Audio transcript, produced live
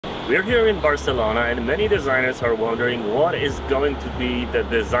We're here in Barcelona and many designers are wondering what is going to be the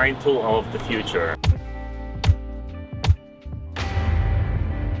design tool of the future.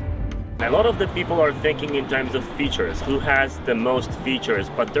 A lot of the people are thinking in terms of features, who has the most features,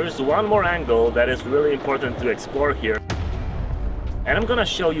 but there's one more angle that is really important to explore here. And I'm gonna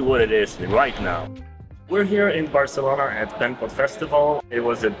show you what it is right now. We're here in Barcelona at Penpot Festival. It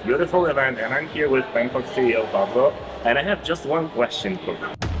was a beautiful event and I'm here with Penpot CEO Pablo, and I have just one question for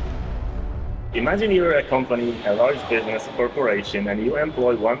you. Imagine you're a company, a large business, a corporation, and you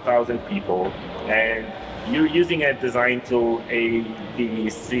employ 1,000 people and you're using a design tool A, B,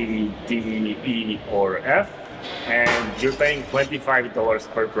 C, D, E, or F, and you're paying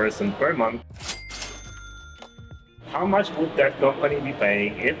 $25 per person per month. How much would that company be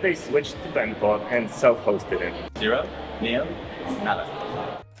paying if they switched to Penpot and self-hosted it? Zero, nil, nada.